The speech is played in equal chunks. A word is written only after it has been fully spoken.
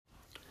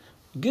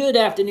Good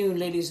afternoon,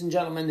 ladies and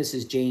gentlemen. This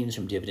is James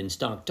from Dividend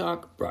Stock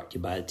Talk, brought to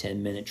you by the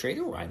 10-Minute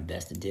Trader, where I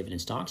invest in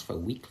dividend stocks for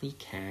weekly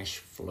cash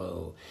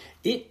flow.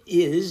 It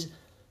is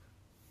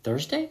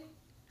Thursday?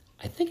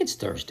 I think it's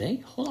Thursday.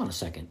 Hold on a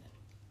second.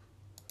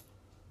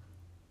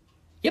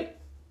 Yep,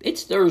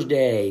 it's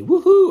Thursday.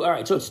 Woohoo! All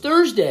right, so it's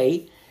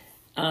Thursday,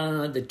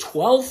 the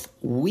 12th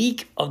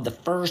week of the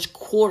first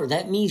quarter.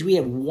 That means we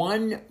have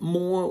one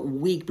more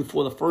week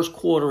before the first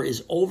quarter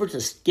is over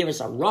to give us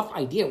a rough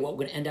idea of what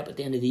we're going to end up at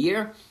the end of the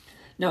year.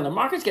 Now, the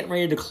market's getting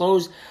ready to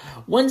close.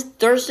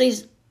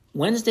 Wednesdays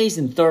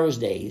and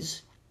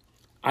Thursdays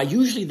are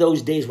usually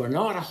those days where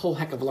not a whole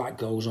heck of a lot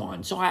goes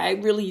on. So I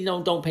really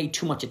don't pay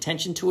too much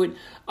attention to it,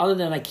 other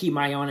than I keep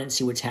my eye on it and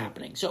see what's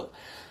happening. So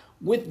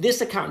with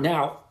this account,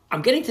 now,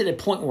 I'm getting to the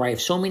point where I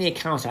have so many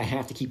accounts I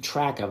have to keep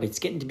track of. It's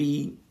getting to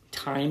be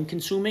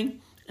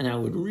time-consuming, and I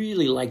would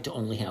really like to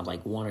only have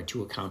like one or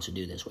two accounts to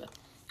do this with.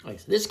 All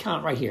right, so this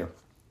account right here,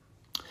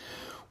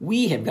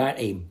 we have got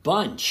a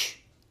bunch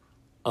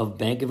of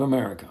Bank of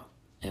America.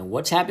 And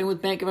what's happening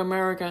with Bank of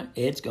America?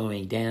 It's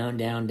going down,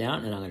 down,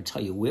 down, and I'm going to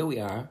tell you where we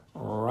are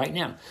right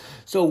now.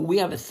 So we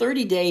have a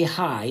 30-day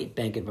high at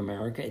Bank of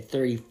America at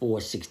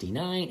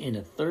 34.69 and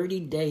a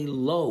 30-day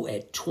low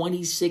at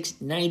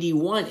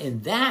 26.91,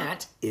 and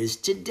that is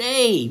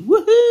today.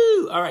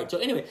 Woohoo! All right, so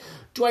anyway,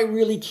 do I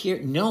really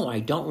care? No,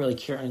 I don't really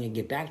care. I'm going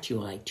to get back to you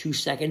in like 2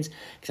 seconds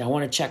because I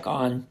want to check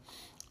on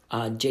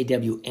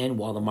JWN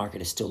while the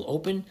market is still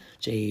open.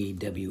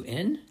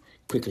 JWN,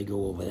 quickly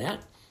go over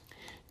that.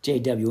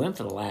 JWN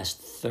for the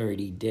last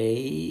 30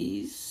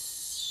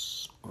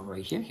 days,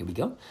 right here, here we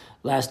go.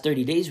 Last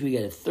 30 days, we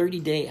got a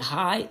 30-day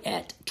high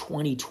at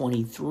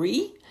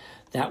 2023.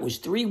 That was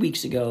 3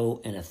 weeks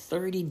ago, and a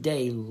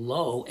 30-day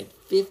low at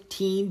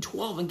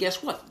 1512. And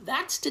guess what?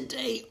 That's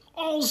today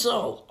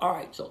also. All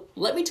right, so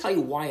let me tell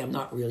you why I'm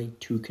not really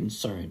too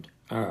concerned.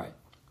 All right.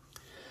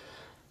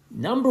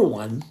 Number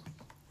one,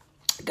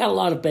 got a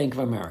lot of Bank of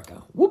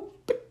America.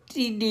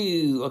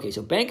 Whoop-de-doo. Okay,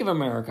 so Bank of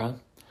America,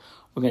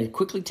 we're going to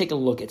quickly take a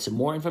look at some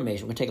more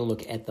information. We're going to take a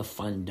look at the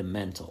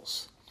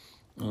fundamentals.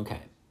 Okay.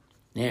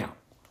 Now,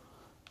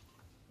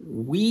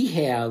 we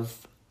have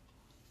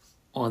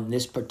on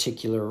this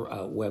particular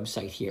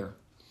website here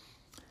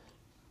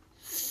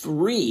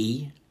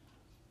three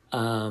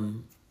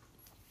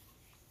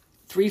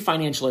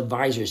financial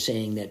advisors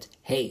saying that,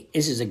 hey,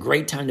 this is a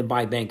great time to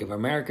buy Bank of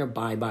America,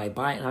 buy,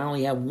 and I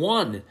only have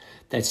one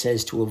that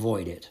says to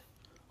avoid it.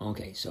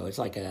 Okay, so it's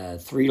like a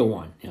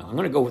 3-to-1. I'm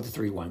going to go with the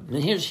 3-1.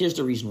 And here's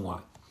the reason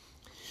why.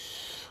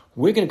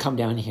 We're going to come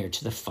down here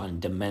to the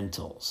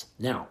fundamentals.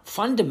 Now,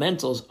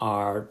 fundamentals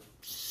are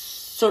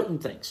certain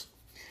things.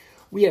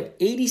 We have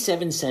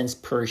 87 cents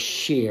per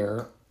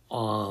share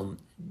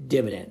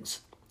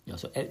dividends.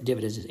 So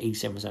dividends is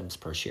 87 cents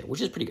per share,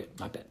 which is pretty good,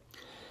 not bad.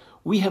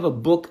 We have a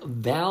book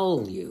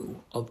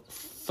value of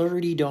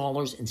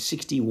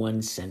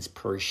 $30.61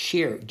 per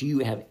share. Do you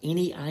have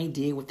any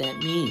idea what that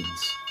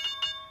means?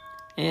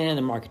 And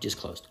the market just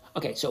closed.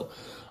 Okay, so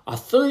a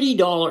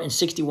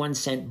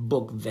 $30.61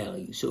 book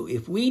value. So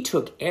if we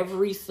took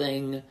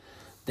everything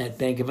that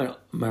Bank of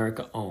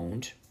America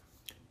owned,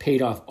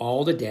 paid off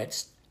all the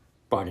debts,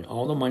 brought in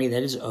all the money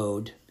that is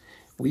owed,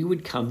 we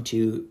would come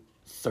to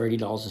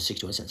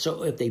 $30.61.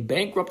 So if they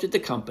bankrupted the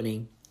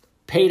company,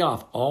 paid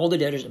off all the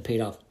debtors and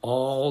paid off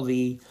all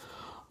the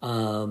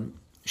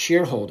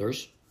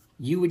shareholders,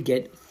 you would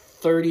get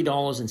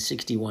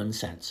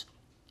 $30.61.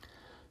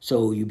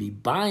 So you'd be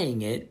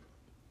buying it.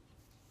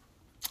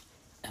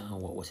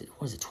 What was it?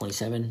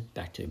 27?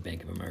 Back to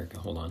Bank of America.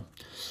 Hold on.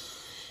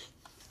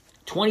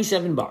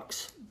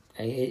 $27.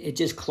 It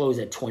just closed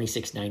at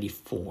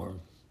 $26.94,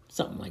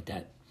 something like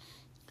that.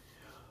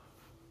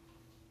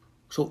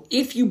 So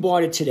if you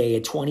bought it today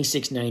at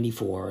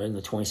 $26.94 in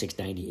the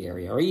 $26.90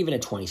 area, or even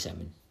at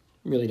 $27,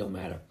 really don't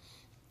matter,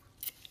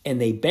 and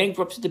they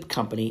bankrupted the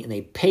company and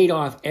they paid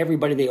off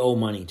everybody they owe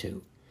money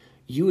to,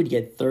 you would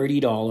get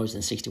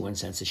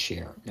 $30.61 a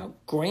share. Now,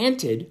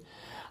 granted,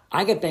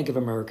 I got Bank of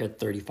America at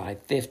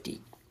 $35.50,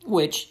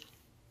 which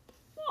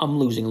I'm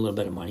losing a little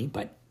bit of money,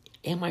 but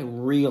am I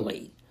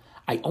really?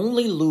 I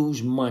only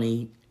lose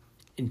money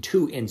in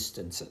two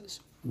instances.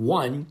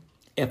 One,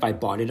 if I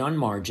bought it on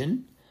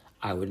margin,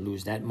 I would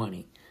lose that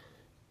money.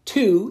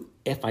 Two,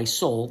 if I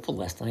sold for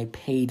less than I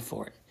paid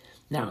for it.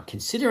 Now,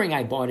 considering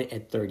I bought it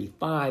at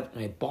 $35,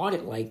 and I bought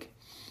it like,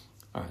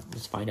 all right,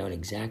 let's find out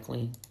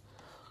exactly.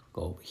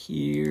 Go over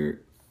here,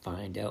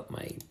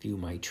 view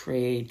my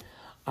trade.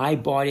 I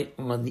bought it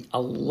on the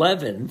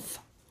 11th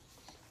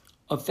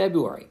of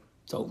February.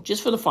 So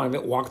just for the fun of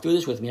it, walk through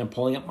this with me. I'm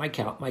pulling up my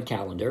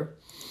calendar.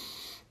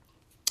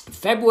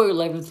 February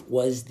 11th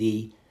was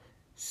the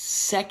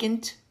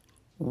second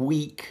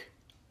week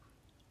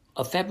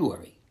of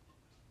February.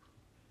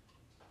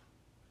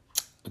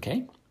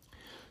 Okay?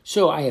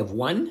 So I have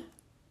 1,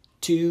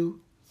 2,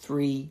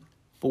 3,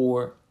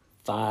 4,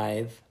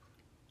 5,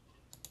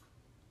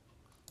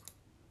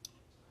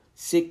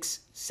 6,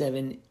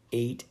 7,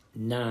 8,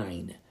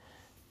 9.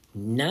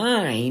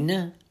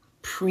 9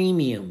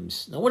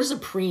 premiums. Now, what is a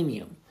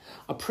premium?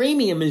 A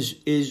premium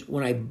is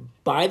when I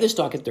buy the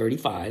stock at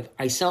 35,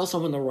 I sell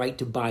someone the right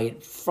to buy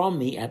it from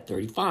me at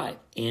 35.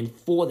 And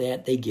for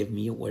that, they give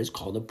me what is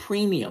called a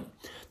premium,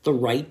 the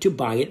right to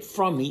buy it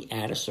from me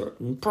at a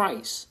certain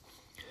price.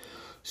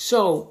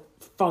 So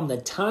from the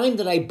time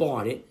that I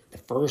bought it,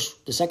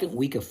 the second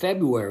week of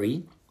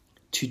February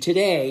to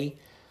today,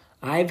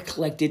 I've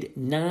collected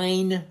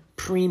 9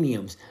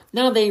 premiums.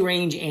 Now they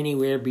range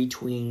anywhere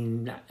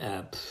between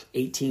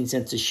 18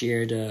 cents a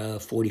share to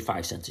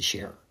 45 cents a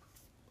share.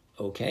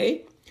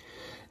 Okay?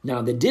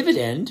 Now the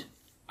dividend,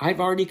 I've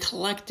already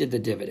collected the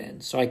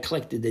dividend. So I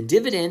collected the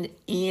dividend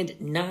and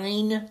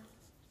 9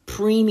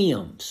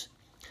 premiums.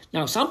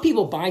 Now some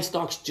people buy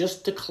stocks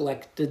just to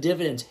collect the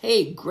dividends.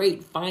 Hey,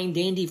 great, fine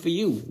dandy for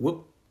you.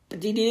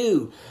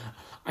 Whoop-de-doo.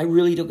 I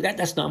really don't,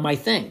 that's not my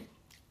thing.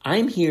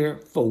 I'm here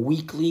for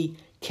weekly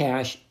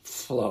cash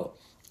flow.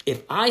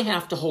 If I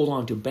have to hold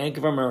on to Bank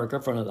of America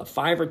for another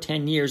 5 or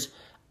 10 years,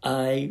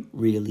 I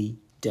really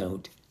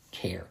don't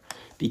care.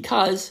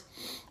 Because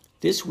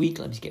this week,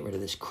 let me just get rid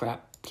of this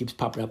crap. Keeps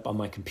popping up on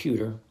my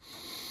computer.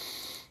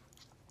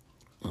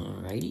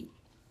 Alrighty.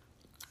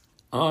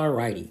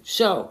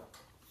 So,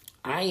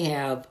 I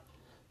have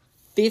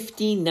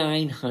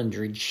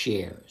 5,900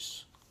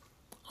 shares.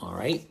 All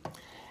right.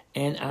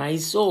 And I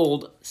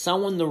sold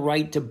someone the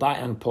right to buy.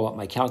 I'm going to pull up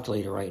my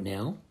calculator right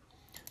now.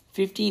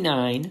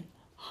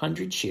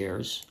 5,900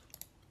 shares.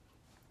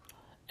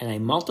 And I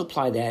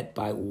multiply that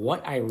by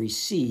what I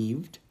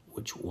received,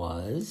 which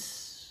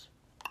was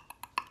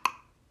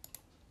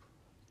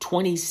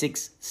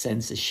 26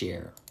 cents a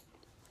share.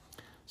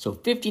 So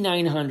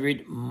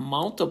 5,900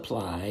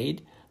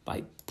 multiplied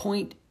by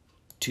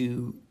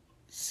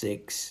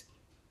 0.26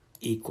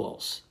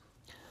 equals.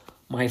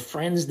 My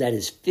friends, that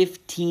is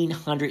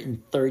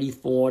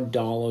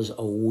 $1,534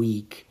 a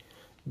week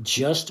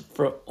just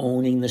for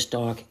owning the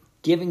stock,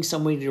 giving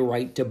somebody the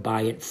right to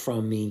buy it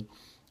from me.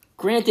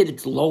 Granted,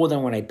 it's lower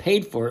than what I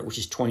paid for it, which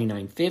is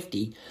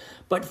 $29.50.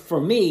 But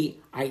for me,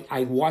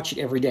 I watch it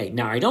every day.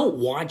 Now, I don't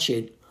watch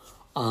it,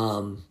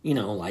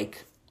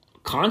 like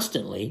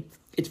constantly.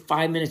 It's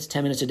 5 minutes,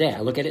 10 minutes a day. I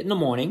look at it in the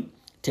morning.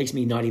 It takes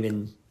me not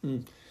even,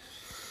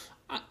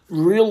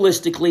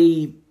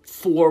 realistically,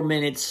 4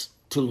 minutes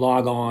to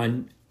log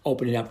on,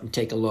 open it up and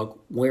take a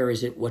look. Where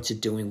is it? What's it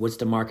doing? What's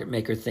the market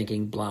maker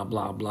thinking? Blah,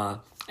 blah, blah.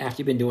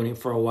 After you've been doing it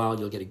for a while,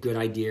 you'll get a good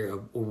idea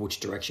of which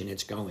direction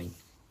it's going.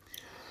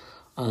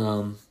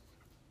 And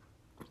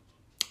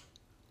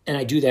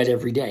I do that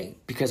every day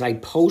because I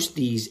post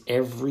these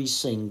every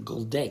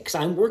single day because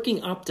I'm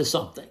working up to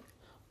something,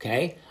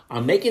 okay?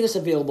 I'm making this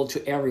available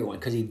to everyone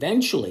because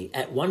eventually,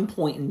 at one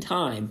point in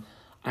time,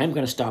 I'm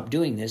going to stop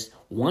doing this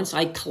once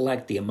I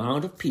collect the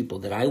amount of people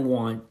that I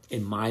want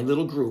in my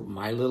little group,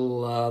 my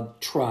little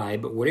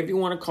tribe, whatever you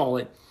want to call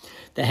it,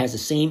 that has the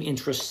same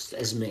interests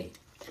as me.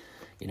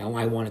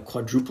 I want to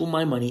quadruple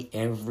my money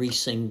every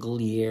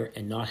single year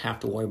and not have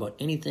to worry about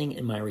anything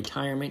in my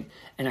retirement.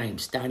 And I am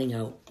starting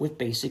out with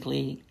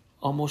basically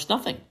almost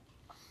nothing.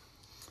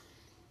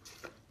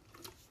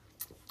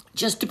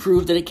 Just to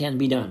prove that it can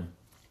be done.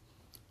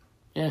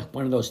 Yeah,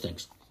 one of those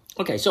things.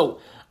 Okay, so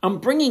I'm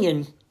bringing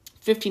in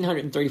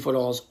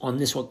 $1,534 on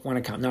this one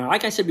account. Now,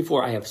 like I said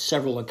before, I have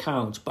several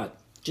accounts, but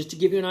just to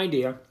give you an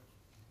idea,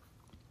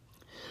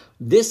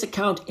 this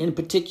account in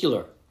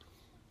particular,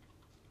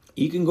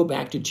 you can go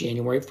back to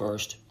January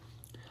 1st.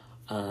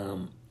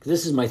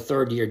 This is my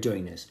third year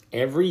doing this.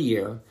 Every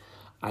year,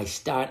 I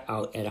start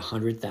out at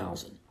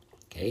 $100,000.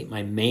 Okay,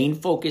 my main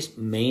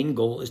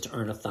goal is to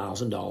earn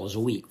 $1,000 a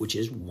week, which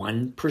is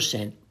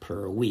 1%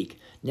 per week.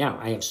 Now,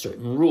 I have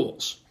certain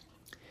rules.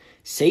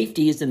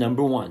 Safety is the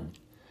number one.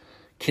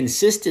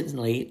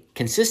 Consistency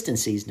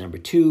is number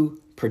 2.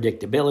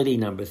 Predictability,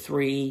 number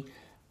 3.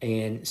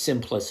 And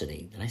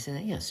simplicity. And I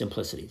said, yeah,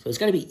 simplicity. So it's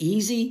got to be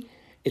easy.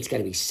 It's got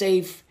to be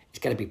safe. It's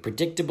got to be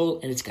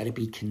predictable. And it's got to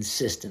be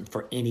consistent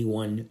for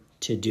anyone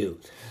to do.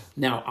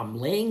 Now, I'm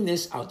laying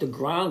this out, the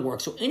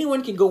groundwork, so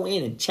anyone can go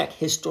in and check,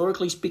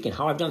 historically speaking,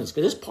 how I've done this.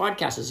 Because this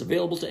podcast is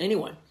available to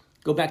anyone.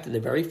 Go back to the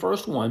very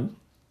first one.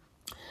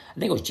 I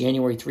think it was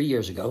January 3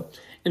 years ago.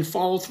 And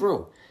follow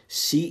through.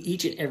 See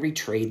each and every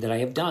trade that I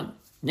have done.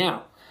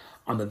 Now,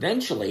 I'm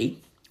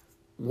eventually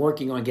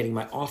working on getting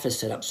my office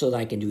set up so that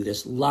I can do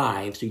this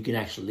live, so you can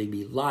actually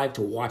be live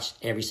to watch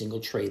every single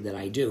trade that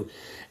I do.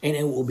 And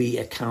it will be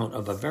a count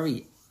of a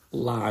very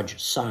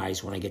large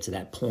size when I get to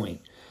that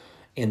point.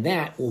 And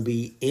that will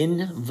be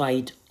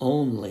invite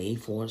only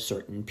for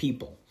certain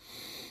people.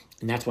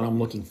 And that's what I'm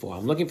looking for.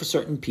 I'm looking for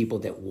certain people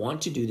that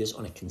want to do this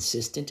on a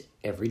consistent,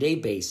 everyday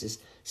basis,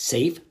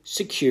 safe,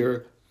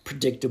 secure,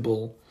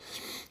 predictable,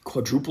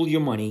 quadruple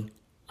your money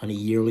on a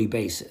yearly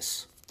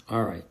basis.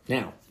 All right.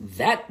 Now,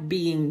 that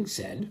being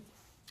said,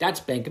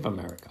 that's Bank of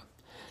America.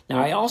 Now,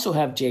 I also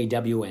have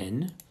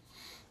JWN,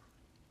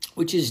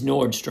 which is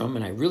Nordstrom,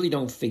 and I really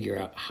don't figure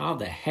out how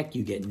the heck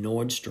you get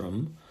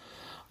Nordstrom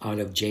out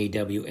of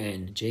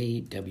JWN.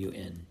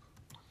 JWN.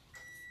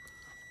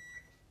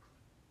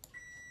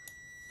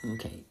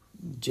 Okay.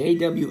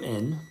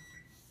 JWN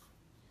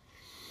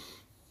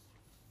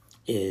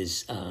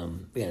is,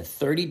 we had a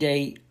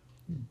 30-day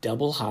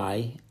double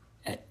high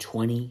at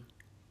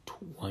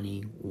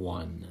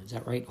 2021. Is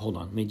that right? Hold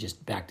on. Let me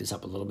just back this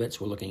up a little bit.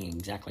 So we're looking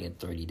exactly at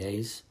 30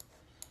 days.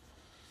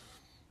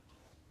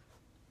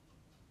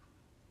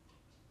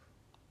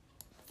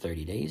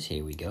 30 days.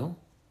 Here we go.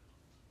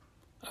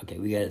 Okay,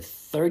 we got a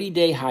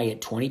 30-day high at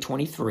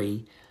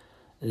 2023.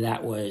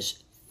 That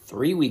was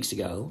 3 weeks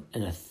ago,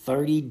 and a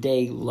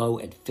 30-day low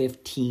at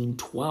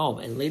 1512.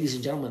 And ladies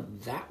and gentlemen,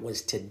 that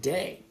was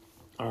today.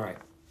 All right.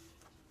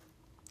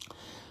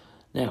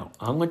 Now,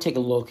 I'm going to take a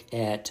look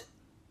at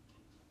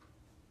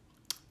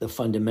the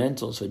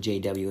fundamentals for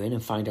JWN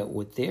and find out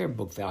what their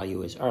book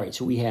value is. All right,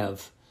 so we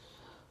have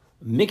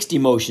mixed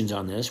emotions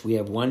on this. We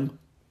have one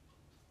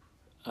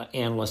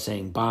analyst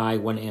saying buy,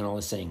 one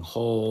analyst saying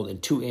hold,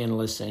 and two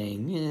analysts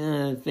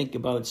saying, think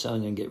about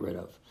selling and get rid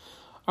of.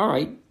 All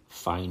right,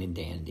 fine and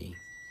dandy.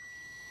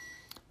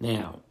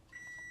 Now,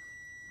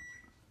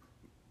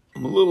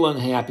 I'm a little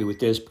unhappy with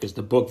this because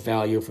the book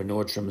value for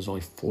Nordstrom is only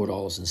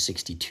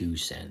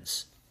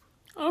 $4.62.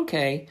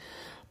 Okay,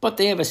 but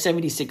they have a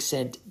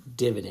 76-cent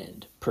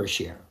dividend per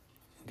share,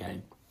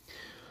 okay?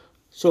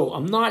 So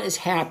I'm not as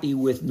happy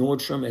with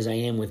Nordstrom as I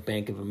am with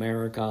Bank of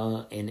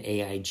America and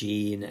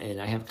AIG, and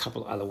I have a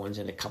couple other ones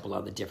and a couple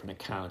other different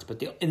accounts.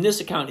 But in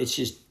this account, it's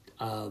just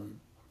Bank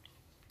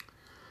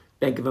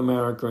of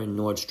America and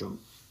Nordstrom.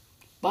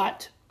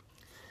 But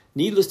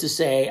needless to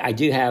say, I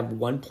do have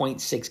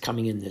 1.6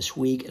 coming in this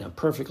week, and I'm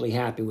perfectly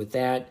happy with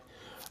that.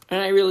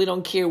 And I really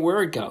don't care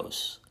where it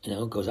goes. You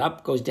know, it goes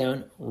up, goes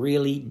down,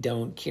 really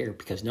don't care.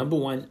 Because number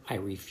one, I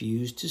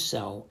refuse to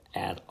sell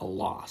at a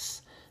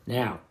loss.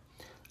 Now,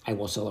 I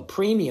will sell a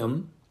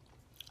premium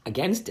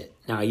against it.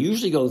 Now, I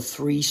usually go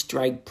 3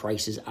 strike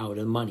prices out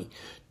of money.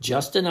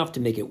 Just enough to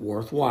make it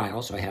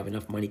worthwhile, so I have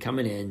enough money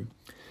coming in,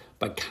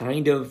 but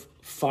kind of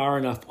far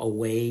enough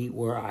away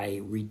where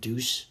I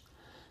reduce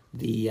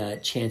the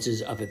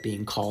chances of it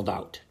being called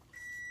out.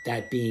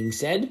 That being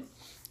said,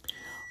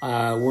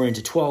 we're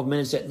into 12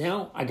 minutes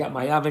now. I got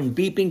my oven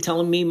beeping,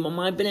 telling me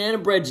my banana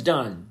bread's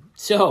done.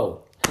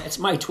 So that's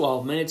my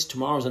 12 minutes.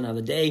 Tomorrow's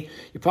another day.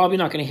 You're probably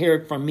not going to hear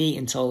it from me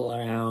until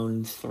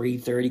around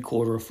 3:30,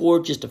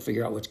 3:45, just to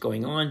figure out what's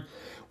going on,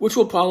 which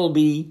will probably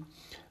be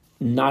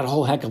not a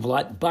whole heck of a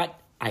lot, but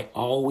I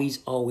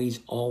always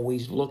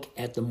look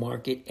at the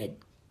market at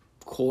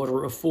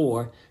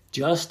 3:45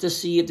 just to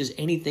see if there's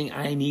anything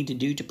I need to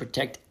do to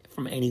protect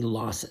from any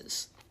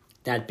losses.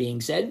 That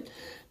being said,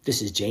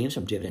 this is James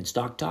from Dividend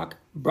Stock Talk,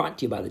 brought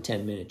to you by the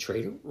 10-Minute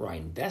Trader, where I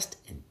invest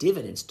in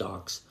dividend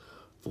stocks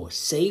for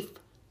safe,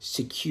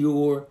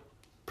 secure,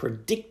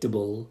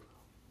 predictable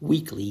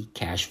weekly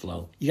cash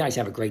flow. You guys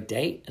have a great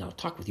day, and I'll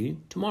talk with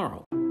you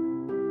tomorrow.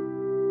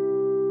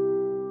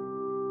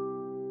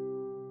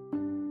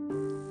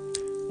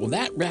 Well,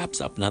 that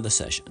wraps up another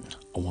session.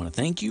 I want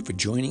to thank you for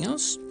joining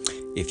us.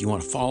 If you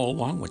want to follow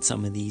along with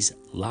some of these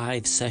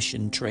live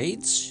session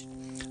trades,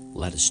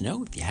 let us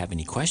know. If you have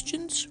any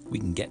questions, we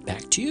can get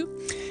back to you.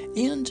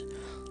 And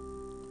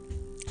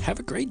have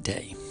a great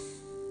day.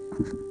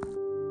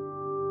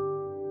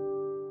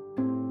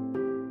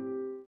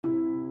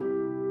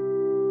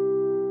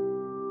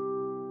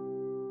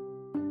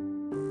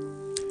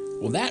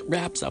 Well, that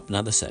wraps up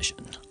another session.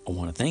 I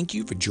want to thank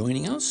you for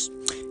joining us.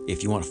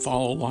 If you want to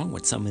follow along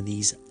with some of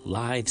these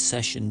live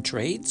session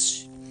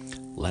trades,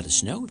 let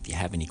us know. If you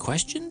have any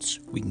questions,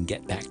 we can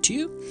get back to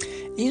you.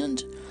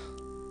 And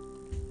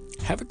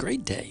have a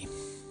great day.